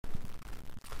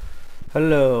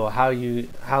Hello,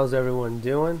 how's everyone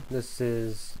doing? This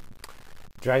is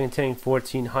DragonTank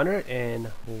 1400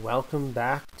 and welcome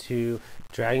back to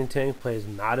DragonTank Plays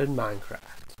Modded Minecraft.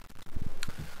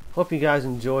 Hope you guys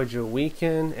enjoyed your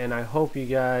weekend and I hope you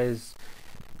guys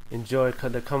enjoy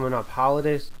the coming up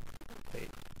holidays.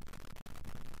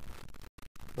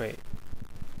 Wait.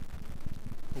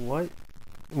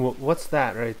 What's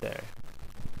that right there?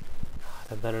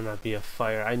 That better not be a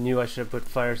fire. I knew I should have put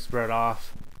fire spread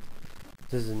off.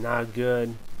 This is not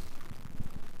good.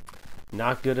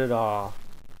 Not good at all.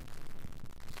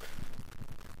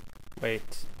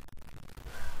 Wait.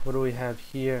 What do we have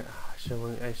here?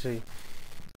 Actually,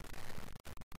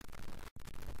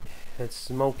 it's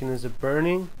smoking. Is it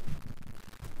burning?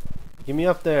 Get me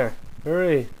up there.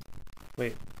 Hurry.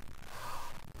 Wait.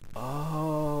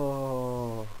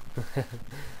 Oh.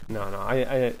 No.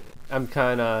 I'm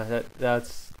kind of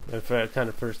that's my kind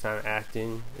of first time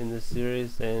acting in this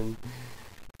series and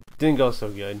didn't go so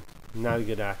good. Not a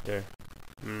good actor.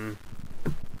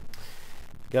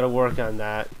 Gotta work on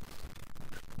that.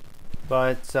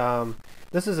 But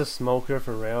this is a smoker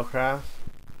from Railcraft,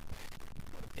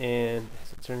 and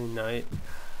is it turning night?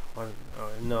 Oh,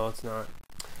 no, it's not.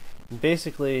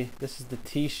 Basically, this is the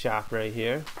tea shop right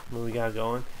here. What we got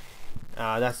going?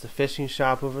 That's the fishing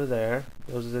shop over there.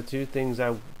 Those are the two things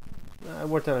I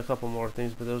worked on a couple more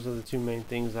things, but those are the two main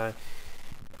things I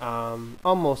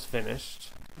almost finished.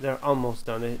 They're almost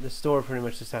done. The store pretty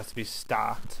much just has to be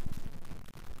stocked.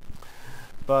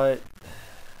 But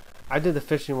I did the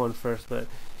fishing one first, but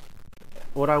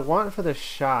what I want for the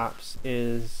shops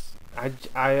is I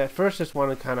at first just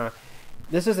want to kind of,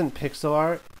 this isn't pixel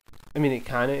art. I mean it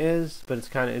kind of is, but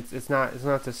it's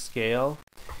not to scale.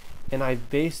 And I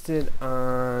based it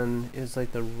on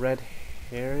like the red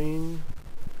herring.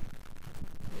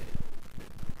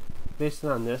 Based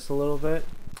it on this a little bit.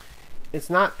 It's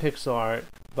not pixel art,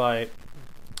 but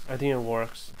I think it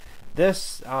works.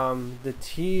 This the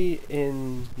tea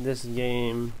in this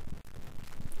game,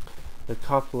 the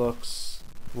cup looks,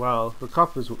 well, the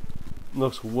cup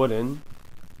looks wooden,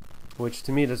 which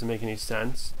to me doesn't make any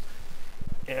sense.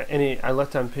 I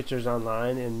looked on pictures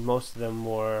online and most of them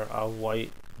were a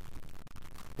white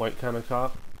kind of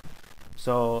cup.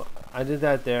 So I did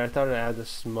that there. I thought I'd add the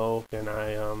smoke, and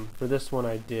I for this one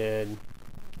I did,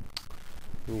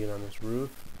 let me get on this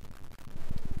roof.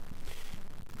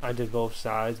 I did both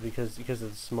sides because of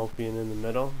the smoke being in the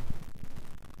middle.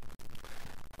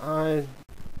 I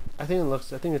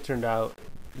think it turned out,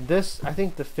 I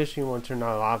think the fishing one turned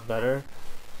out a lot better.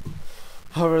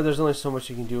 However, there's only so much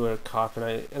you can do with a cup,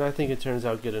 and I think it turns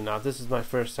out good enough. This is my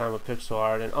first time with pixel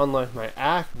art, and unlike my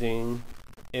acting,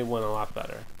 it went a lot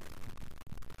better.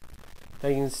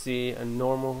 You can see a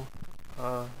normal,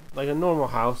 like a normal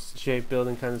house shaped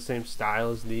building, kind of the same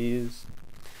style as these.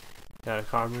 Got a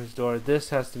carpenter's door. This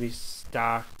has to be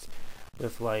stocked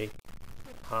with like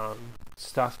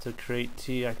stuff to create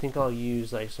tea. I think I'll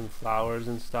use like some flowers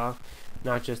and stuff,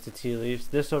 not just the tea leaves.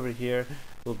 This over here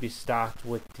will be stocked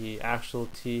with the actual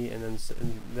tea, and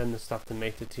then the stuff to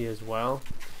make the tea as well.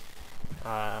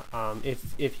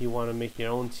 If you want to make your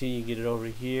own tea, you get it over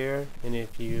here, and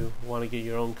if you want to get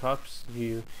your own cups,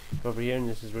 you go over here, and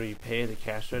this is where you pay the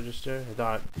cash register.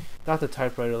 I thought the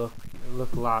typewriter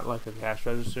looked a lot like a cash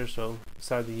register, so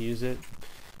decided to use it.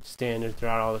 Standard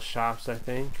throughout all the shops, I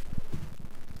think.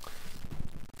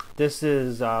 This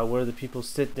is where the people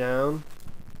sit down,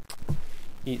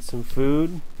 eat some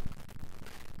food.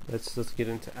 Let's get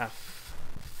into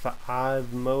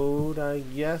F5 mode, I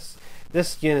guess. This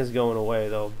skin is going away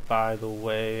though, by the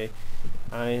way.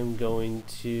 I am going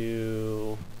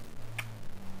to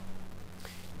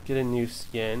get a new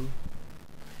skin.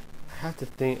 I have to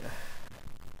think.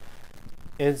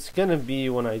 It's gonna be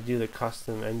when I do the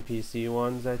custom NPC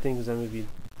ones, I think, because I'm gonna be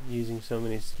using so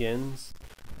many skins.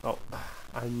 Oh,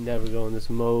 I never go in this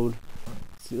mode.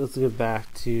 Let's get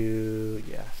back to,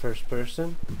 yeah, first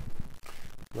person.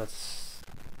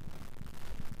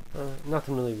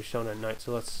 Nothing really be shown at night,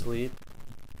 so let's sleep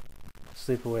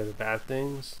away the bad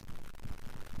things.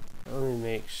 Let me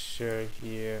make sure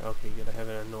here. Okay, good, I have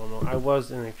it on normal. I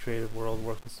was in a creative world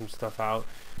working some stuff out,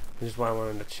 which is why I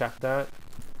wanted to check that.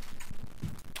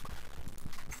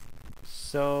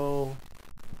 So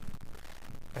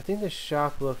I think the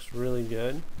shop looks really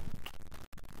good.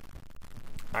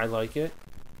 I like it.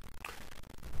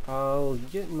 I'll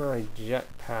get my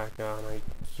jetpack on, I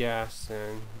guess,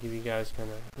 and give you guys kind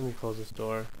of, let me close this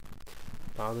door.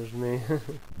 Bothers me.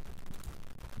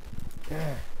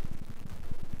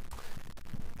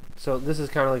 So this is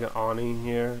kind of like an awning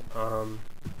here.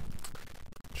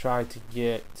 Try to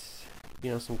get,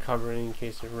 some covering in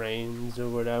case it rains or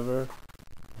whatever.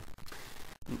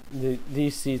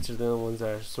 these seats are the only ones that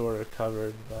are sort of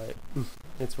covered, but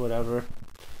it's whatever.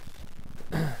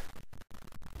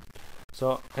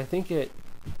 So I think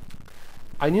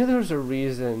I knew there was a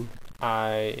reason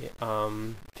I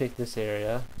picked this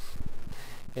area,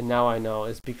 and now I know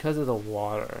it's because of the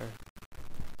water.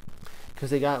 Because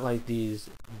they got like these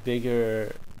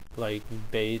bigger like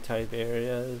bay type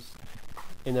areas,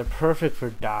 and they're perfect for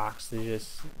docks. They're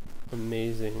just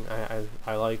amazing.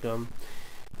 I like them.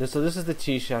 So this is the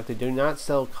tea shop. They do not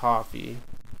sell coffee.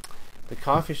 The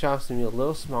coffee shop's gonna be a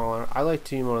little smaller. I like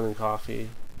tea more than coffee.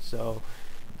 So,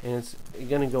 and it's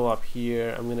gonna go up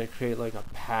here. I'm gonna create like a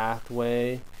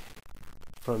pathway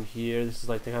from here. This is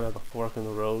like the kind of the fork in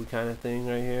the road kind of thing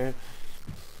right here.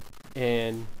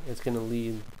 And it's gonna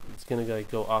lead. It's gonna like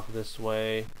go up this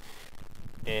way,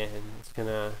 and it's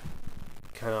gonna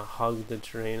kind of hug the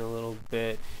terrain a little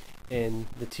bit. And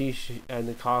the and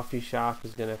the coffee shop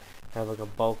is gonna have like a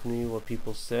balcony where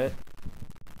people sit,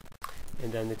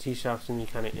 and then the tea shop's gonna be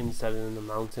kind of inside in the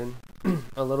mountain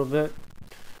a little bit,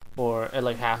 or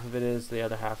like half of it is, the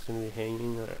other half's gonna be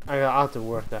hanging. Or I'll have to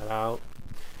work that out.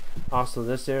 Also,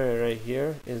 this area right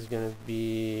here is gonna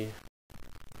be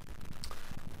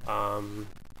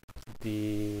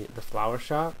the flower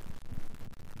shop.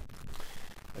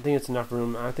 I think it's enough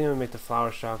room. I think I'm gonna make the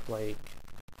flower shop like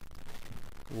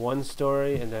 1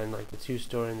 story, and then like the 2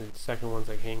 story, and the second one's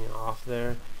like hanging off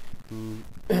there.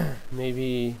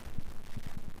 Maybe,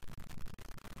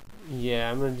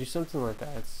 yeah, I'm gonna do something like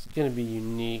that. It's gonna be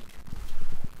unique.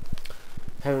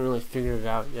 Haven't really figured it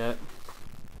out yet.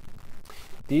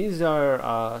 These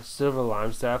are silver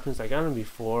lime saplings. I got them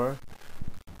before.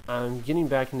 I'm getting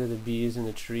back into the bees and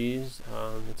the trees.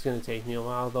 It's gonna take me a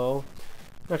while though.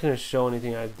 I'm not gonna show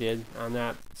anything I did on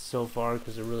that so far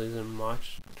because there really isn't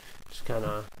much. It's kind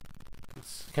of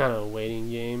a waiting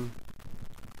game.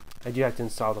 I do have to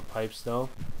install the pipes though.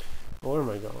 Where am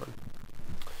I going?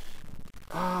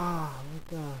 What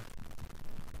the?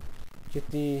 Get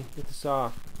this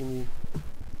off. Give me.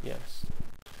 Yes.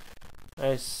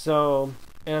 Alright, so,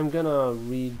 and I'm gonna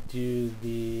redo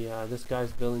the this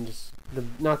guy's building, just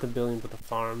not the building but the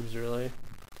farms really.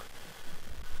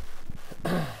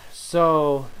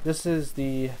 So this is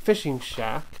the fishing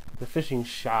shack, the fishing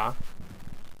shop,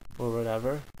 or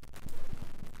whatever.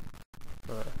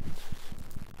 You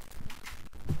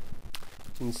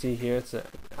can see here it's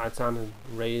on a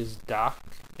raised dock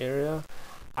area.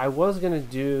 I was gonna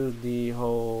do the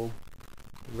whole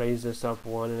raise this up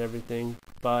 1 and everything,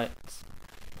 but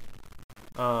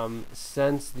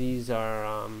since these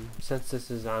are since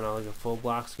this is on like a full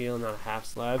block scale, not a half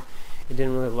slab, it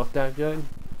didn't really look that good.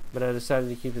 But I decided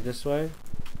to keep it this way.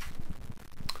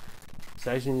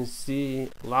 So as you can see,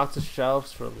 lots of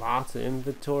shelves for lots of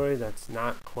inventory that's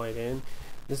not quite in.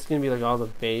 This is gonna be like all the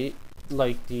bait,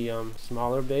 like the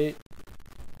smaller bait,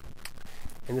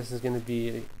 and this is gonna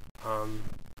be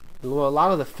well, a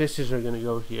lot of the fishes are gonna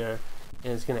go here,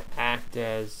 and it's gonna act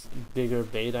as bigger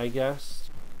bait, I guess.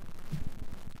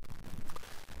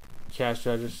 Cash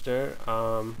register.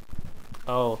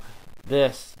 Oh,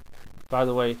 this, by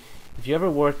the way, if you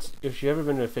ever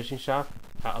been to a fishing shop,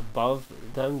 above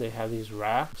them they have these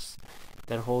racks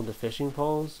that hold the fishing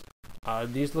poles.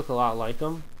 These look a lot like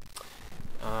them.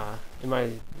 In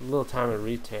my little time at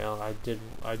retail, I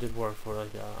did work for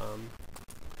like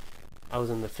I was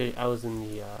in the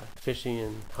fishing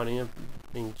and hunting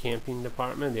and camping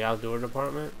department, the outdoor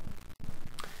department,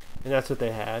 and that's what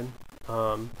they had.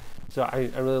 So I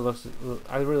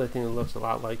really think it looks a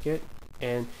lot like it,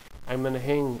 and I'm gonna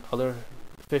hang other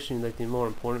fishing, like the more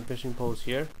important fishing poles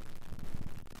here.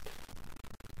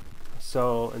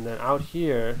 So, and then out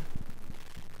here,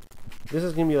 this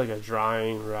is gonna be like a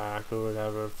drying rack or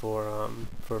whatever for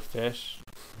fish.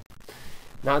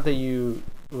 Not that you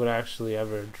would actually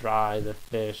ever dry the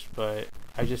fish, but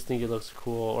I just think it looks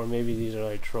cool. Or maybe these are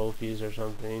like trophies or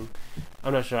something.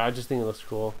 I'm not sure. I just think it looks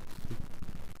cool.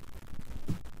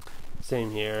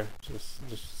 Same here.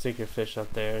 Just stick your fish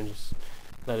up there and just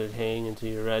let it hang until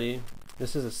you're ready.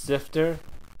 This is a sifter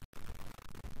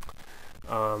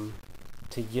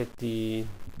to get the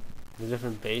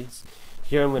different baits.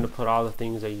 Here I'm going to put all the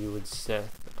things that you would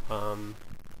sift. Kind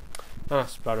of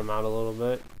spread them out a little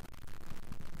bit.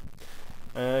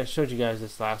 I showed you guys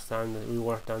this last time that we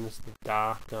worked on this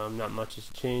dock. Not much has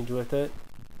changed with it.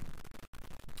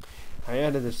 I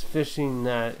added this fishing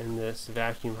net and this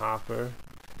vacuum hopper.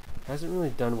 Hasn't really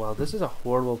done well. This is a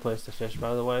horrible place to fish,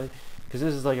 by the way, because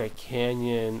this is like a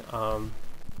canyon.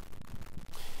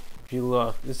 If you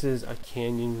look, this is a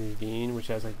canyon ravine, which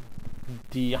has like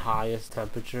the highest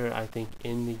temperature I think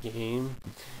in the game,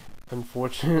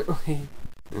 unfortunately.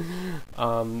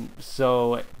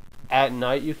 So at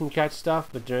night you can catch stuff,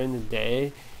 but during the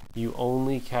day you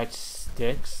only catch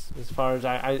sticks. As far as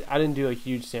I didn't do a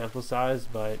huge sample size,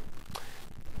 but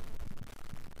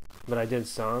I did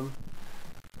some.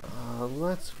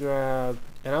 Let's grab,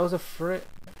 and I was afraid,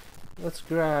 let's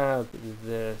grab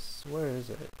this. Where is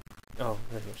it? Oh,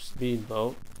 right here,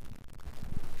 speedboat.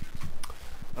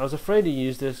 I was afraid to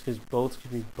use this because boats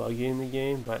could be buggy in the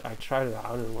game, but I tried it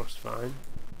out and it works fine.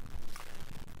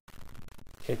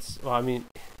 Well, I mean,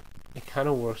 it kind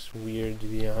of works weird, to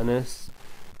be honest.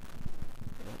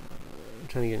 I'm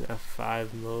trying to get an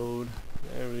F5 mode.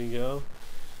 There we go.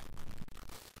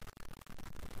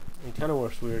 It kind of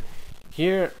works weird.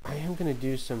 Here, I am going to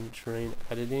do some terrain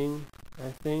editing,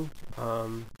 I think.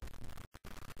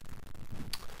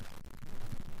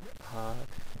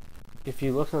 If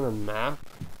you look on the map,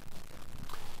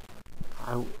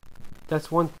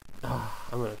 that's one. I'm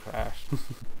going to crash.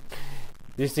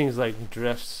 These things like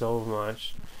drift so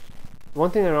much.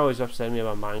 One thing that always upset me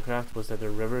about Minecraft was that the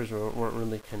rivers weren't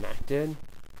really connected.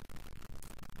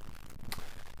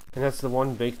 And that's the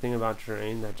one big thing about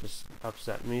terrain that just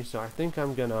upset me. So I think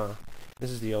I'm gonna, this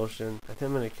is the ocean, I think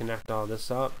I'm gonna connect all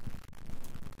this up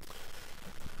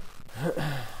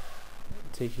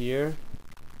to here.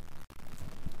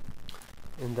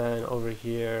 And then over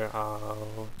here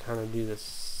I'll kind of do the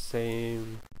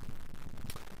same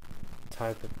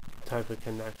type of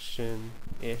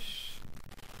connection-ish,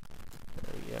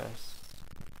 I guess.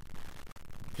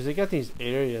 Because they got these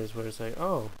areas where it's like,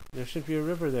 oh, there should be a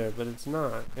river there, but it's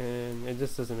not, and it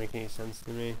just doesn't make any sense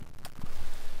to me.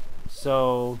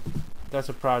 So that's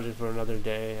a project for another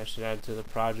day. I should add it to the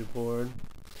project board.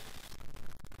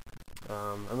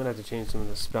 I'm gonna have to change some of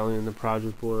the spelling in the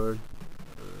project board.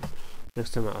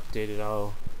 Next time I update it,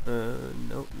 I'll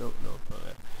nope.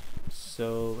 Okay.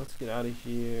 So let's get out of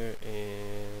here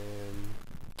and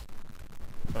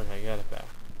okay, I got it back.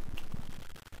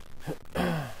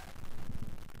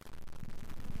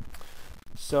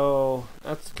 So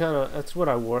that's what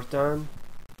I worked on.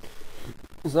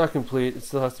 It's not complete. It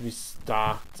still has to be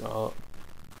stocked, all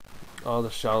the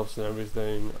shelves and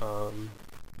everything.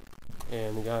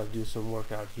 And I gotta do some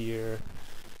work out here,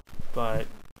 but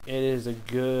it is a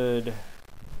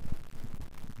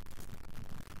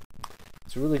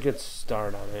really good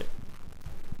start on it.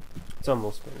 It's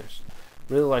almost finished.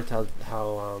 Really liked how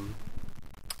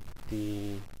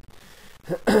the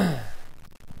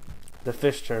the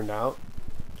fish turned out.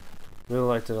 Really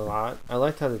liked it a lot. I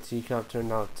liked how the teacup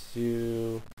turned out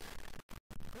too.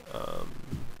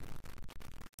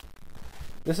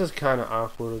 This is kind of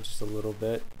awkward, just a little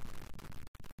bit,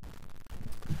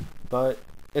 but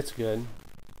it's good.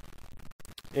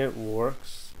 It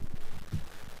works.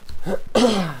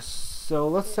 So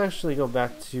let's actually go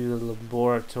back to the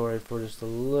laboratory for just a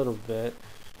little bit.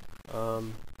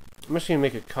 I'm just gonna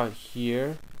make a cut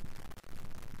here.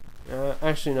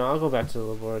 Actually, no, I'll go back to the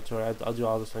laboratory. I'll do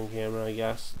all this on camera, I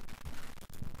guess.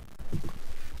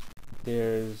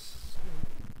 There's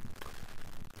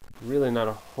really not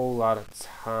a whole lot of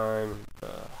time.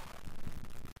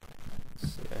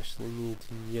 So I actually need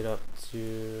to get up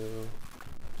to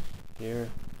here.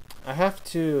 I'm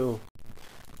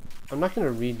not going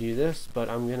to redo this, but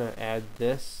I'm going to add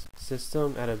this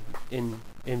system at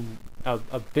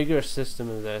a bigger system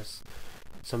of this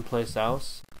someplace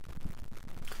else.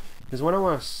 Because when I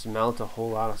want to smelt a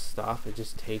whole lot of stuff, it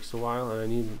just takes a while,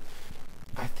 and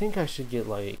I think I should get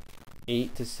like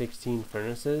 8 to 16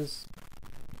 furnaces.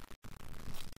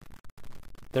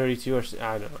 32 or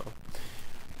I don't know.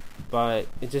 But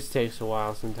it just takes a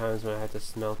while sometimes when I have to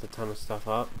smelt a ton of stuff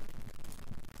up.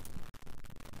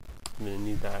 I'm going to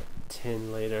need that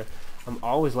tin later. I'm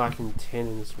always lacking tin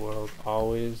in this world,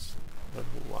 always. I don't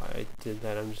know why I did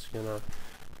that. I'm just going to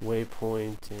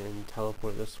waypoint and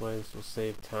teleport this way. This will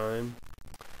save time.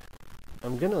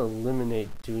 I'm going to eliminate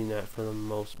doing that for the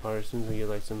most part as soon as I get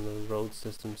like some of the road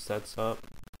system sets up.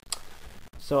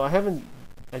 So I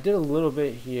did a little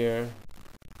bit here.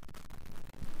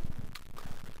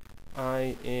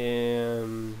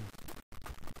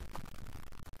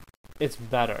 It's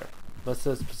better. Let's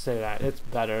just say that. It's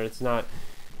better. It's not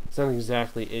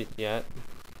exactly it yet.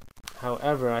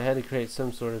 However, I had to create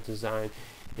some sort of design.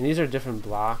 And these are different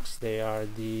blocks. They are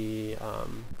the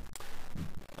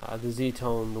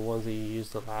Z-tone, the ones that you use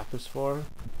the lapis for.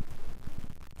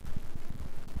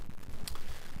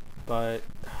 But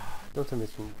don't tell me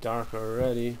it's getting dark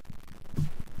already.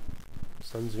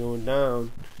 Sun's going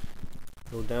down.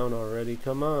 Go down already.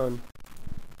 Come on.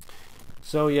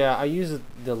 So yeah, I use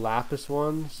the lapis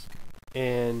ones,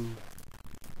 and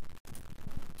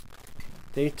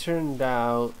they turned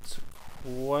out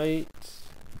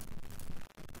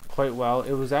quite well.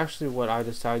 It was actually what I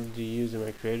decided to use in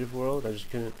my creative world. I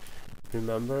just couldn't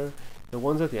remember. The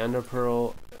ones at the Ender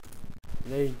Pearl,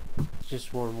 they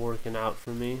just weren't working out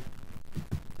for me.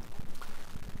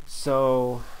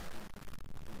 So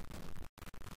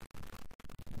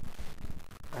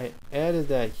I added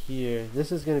that here.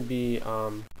 This is going to be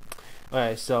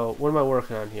alright, so what am I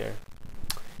working on here?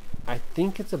 I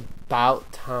think it's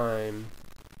about time.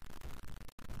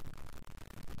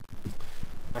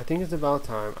 I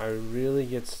really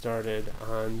get started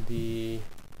on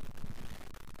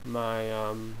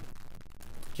my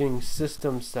getting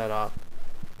systems set up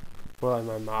for like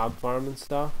my mob farm and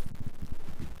stuff.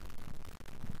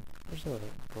 There's a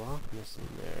block missing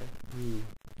there.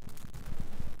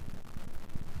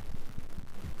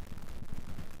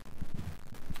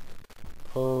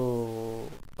 Oh,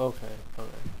 okay.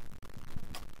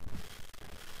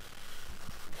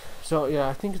 So yeah,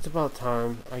 I think it's about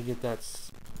time I get that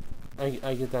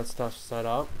stuff set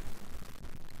up,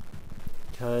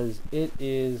 because it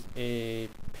is a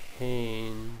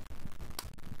pain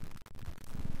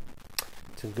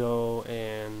to go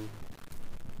and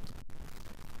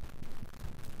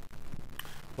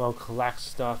collect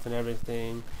stuff and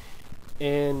everything.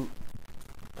 And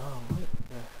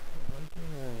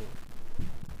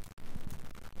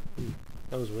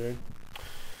that was weird.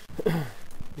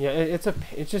 Yeah, it's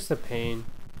just a pain.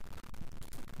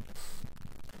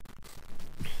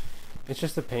 It's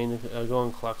just a pain to go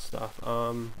and collect stuff.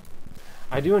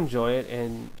 I do enjoy it,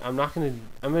 and I'm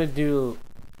gonna do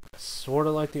sort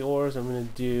of like the ores. I'm gonna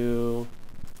do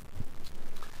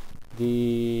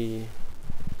the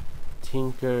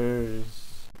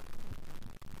Tinkers.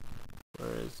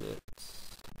 Where is it?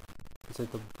 It's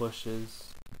like the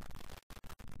bushes.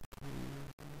 I'm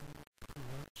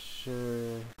not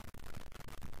sure.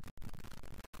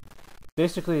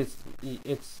 Basically, you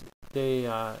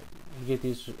get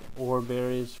these ore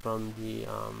berries from the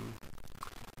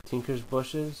Tinker's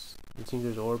bushes, the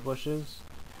Tinker's ore bushes,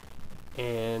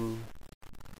 and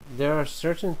there are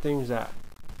certain things that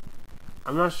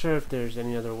I'm not sure if there's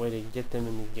any other way to get them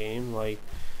in the game, like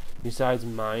besides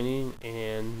mining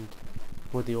and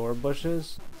with the ore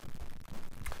bushes.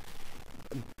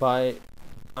 But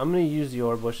I'm gonna use the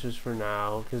ore bushes for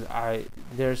now, because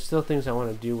there's still things I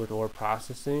want to do with ore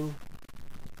processing.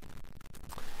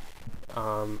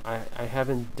 I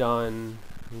haven't done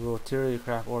Rotary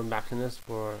Craft or Mechanist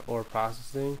for ore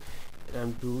processing, and I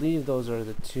believe those are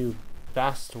the two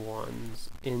best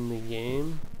ones in the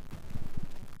game.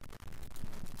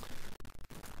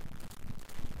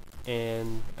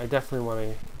 And I definitely want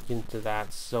to get into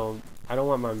that, so I don't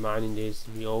want my mining days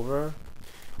to be over,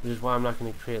 which is why I'm not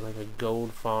going to create like a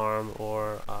gold farm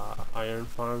or iron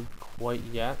farm quite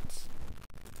yet.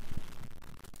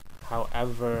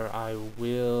 However, I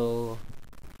will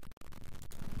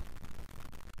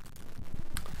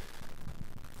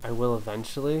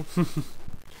eventually,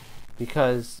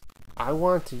 because I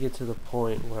want to get to the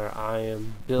point where I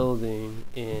am building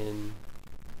in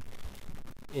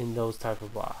those type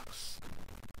of blocks.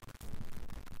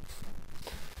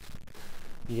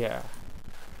 Yeah,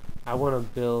 I want to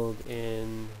build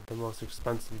in the most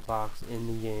expensive blocks in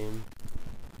the game,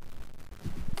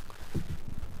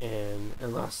 and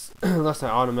unless I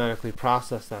automatically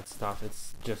process that stuff,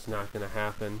 it's just not gonna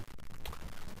happen.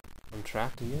 I'm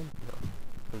trapped again? No,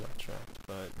 I'm not trapped,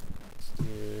 but let's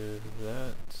do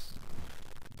that.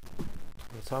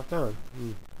 Let's hop down.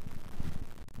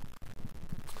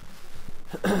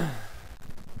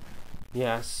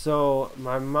 Yeah, so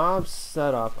my mob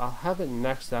setup, I'll have it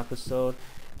next episode.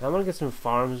 And I'm gonna get some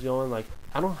farms going. Like,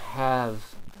 I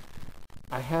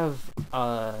have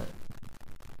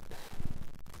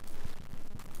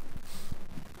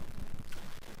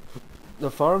the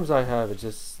farms I have,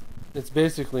 it's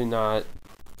basically not,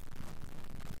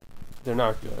 they're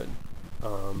not good.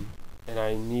 And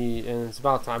it's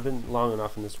about time. I've been long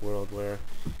enough in this world where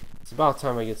it's about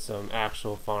time I get some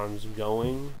actual farms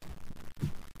going.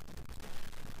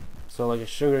 So like a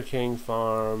sugarcane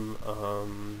farm, I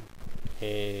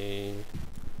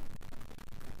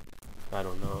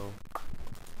don't know,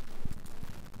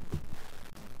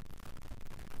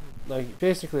 like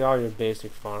basically all your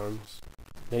basic farms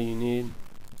that you need.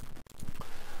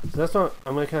 So that's what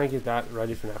I'm gonna kind of get that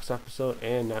ready for next episode,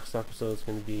 and next episode is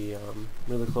gonna be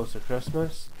really close to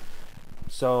Christmas.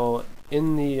 So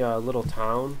in the little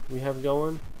town we have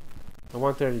going, I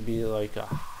want there to be like a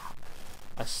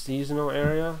seasonal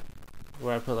area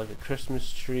where I put like a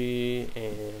Christmas tree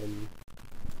and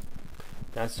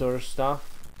that sort of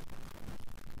stuff.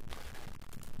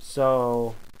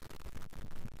 So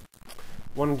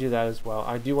want to do that as well.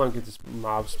 I do want to get this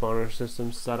mob spawner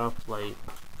system set up. Like,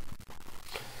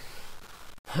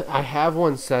 I have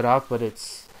one set up, but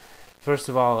it's, first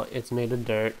of all, it's made of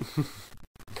dirt.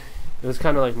 It was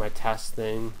kind of like my test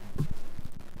thing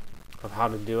of how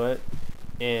to do it.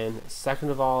 And second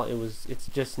of all, it's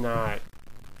just not,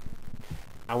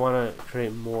 I want to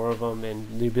create more of them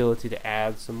and the ability to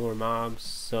add some more mobs.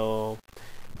 So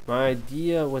my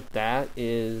idea with that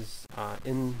is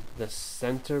in the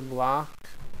center block,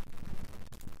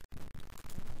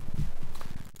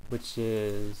 which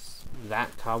is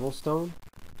that cobblestone.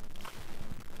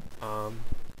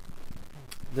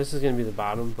 This is going to be the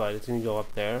bottom, but it's going to go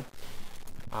up there.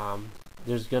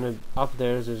 There's going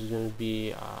to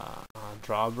be a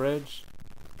drawbridge,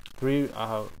 3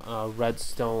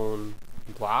 redstone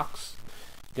blocks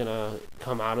gonna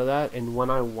come out of that, and when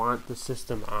I want the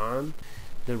system on,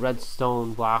 the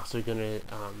redstone blocks are gonna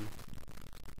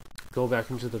go back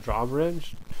into the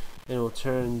drawbridge, and it will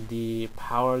turn the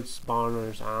powered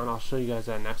spawners on. I'll show you guys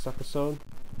that next episode.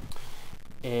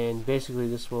 And basically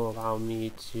this will allow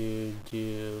me to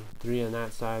do 3 on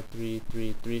that side, 3,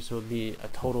 3, 3, so it'll be a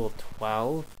total of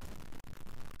 12.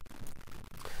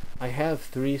 I have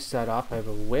 3 set up. I have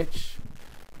a witch,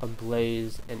 a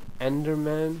blaze, an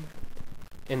enderman,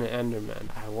 and an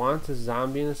enderman. I want a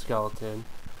zombie and a skeleton.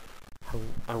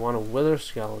 I want a wither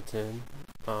skeleton,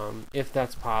 if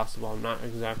that's possible. I'm not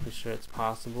exactly sure it's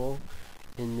possible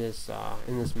in this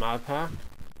mod pack,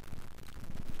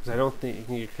 because I don't think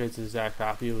it creates the exact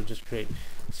copy. It would just create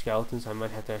skeletons. I might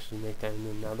have to actually make that in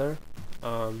another.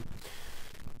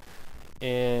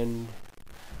 And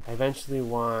I eventually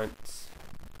want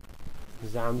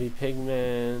zombie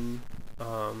pigmen,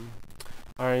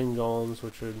 iron golems,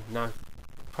 which are not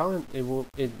probably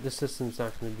the system's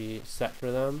not going to be set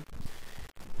for them.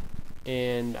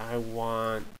 And I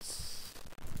want,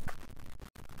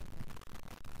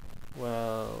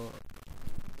 well,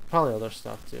 probably other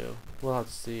stuff too. We'll have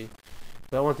to see.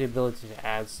 But I want the ability to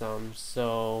add some,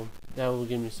 so that will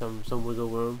give me some wiggle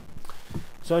room.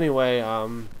 So anyway,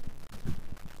 I'm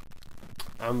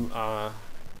gonna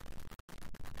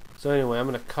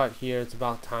cut here. It's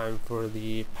about time for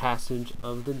the passage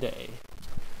of the day.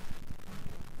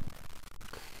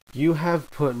 You have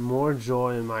put more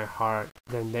joy in my heart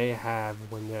than they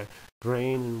have when their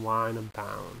grain and wine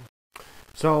abound.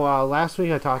 So last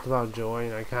week I talked about joy,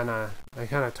 and I kind of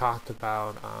talked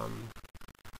about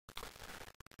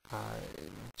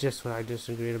just what I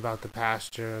disagreed about the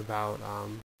pasture, about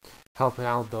helping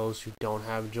out those who don't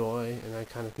have joy, and that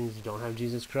kind of things who don't have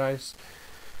Jesus Christ.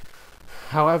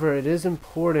 However, it is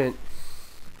important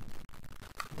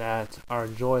that our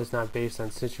joy is not based on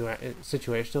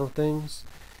situational things.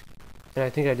 And I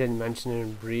think I didn't mention it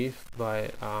in brief,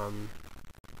 but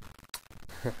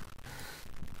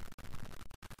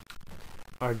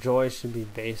our joy should be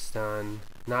based on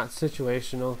not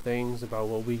situational things about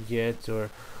what we get or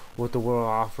what the world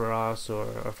offers us, or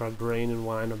if our grain and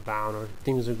wine abound, or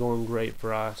things are going great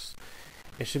for us.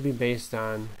 It should be based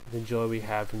on the joy we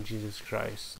have from Jesus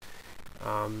Christ.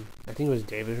 I think it was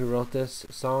David who wrote this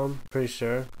psalm, pretty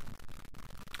sure.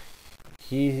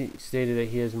 He stated that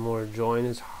he has more joy in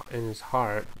his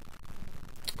heart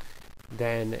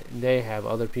than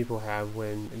other people have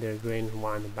when their grain and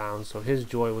wine abound. So his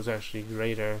joy was actually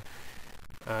greater,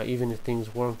 even if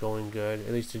things weren't going good.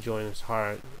 At least the joy in his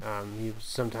heart. He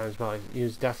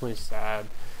was definitely sad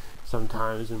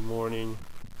sometimes in mourning,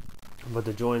 but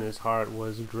the joy in his heart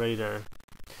was greater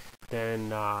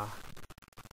than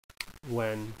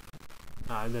when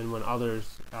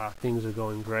others things are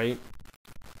going great.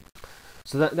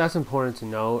 So that's important to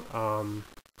note.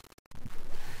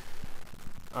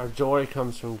 Our joy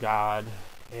comes from God,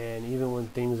 and even when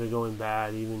things are going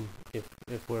bad, even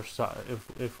if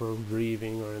we're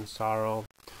grieving or in sorrow,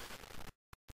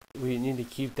 we need to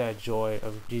keep that joy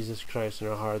of Jesus Christ in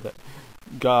our heart, that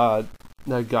God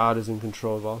is in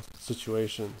control of all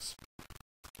situations,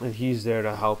 and He's there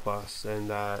to help us, and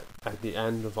that at the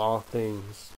end of all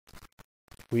things,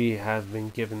 we have been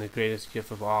given the greatest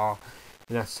gift of all,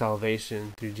 and that's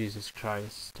salvation through Jesus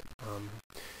Christ,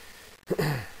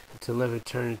 to live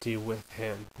eternity with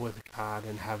Him, with God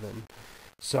in heaven.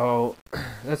 So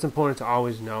that's important to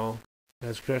always know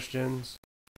as Christians.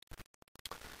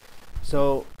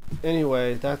 So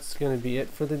anyway, that's going to be it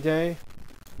for the day.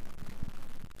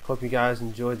 Hope you guys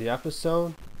enjoyed the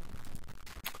episode.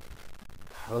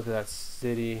 Look at that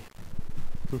city.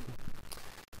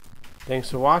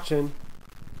 Thanks for watching.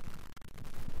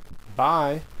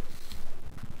 Bye.